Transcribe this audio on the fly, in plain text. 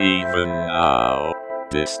Even now,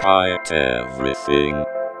 despite everything,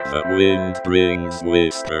 the wind brings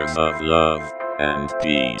whispers of love and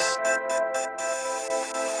peace.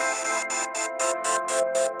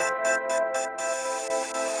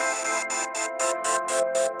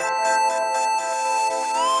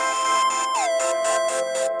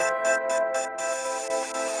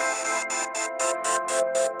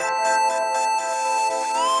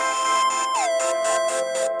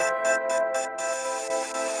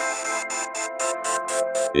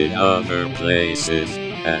 In other places,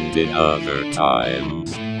 and in other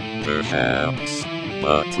times, perhaps,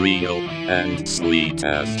 but real and sweet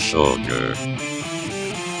as sugar.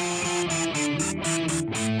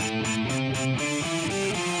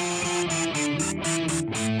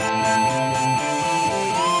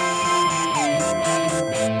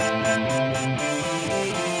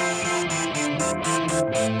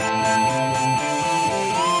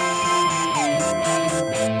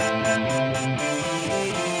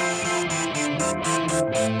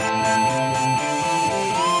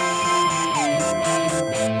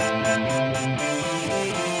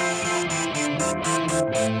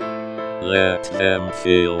 Let them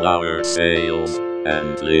fill our sails,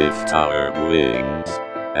 and lift our wings,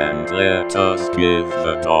 and let us give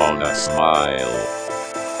the dawn a smile.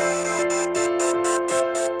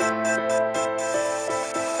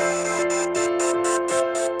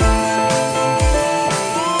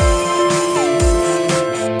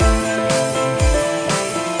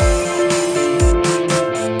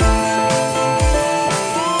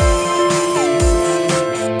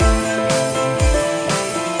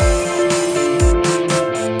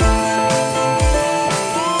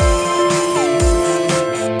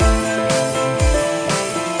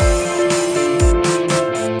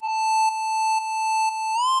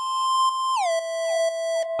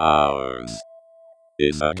 Ours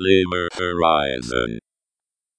is a glimmer horizon.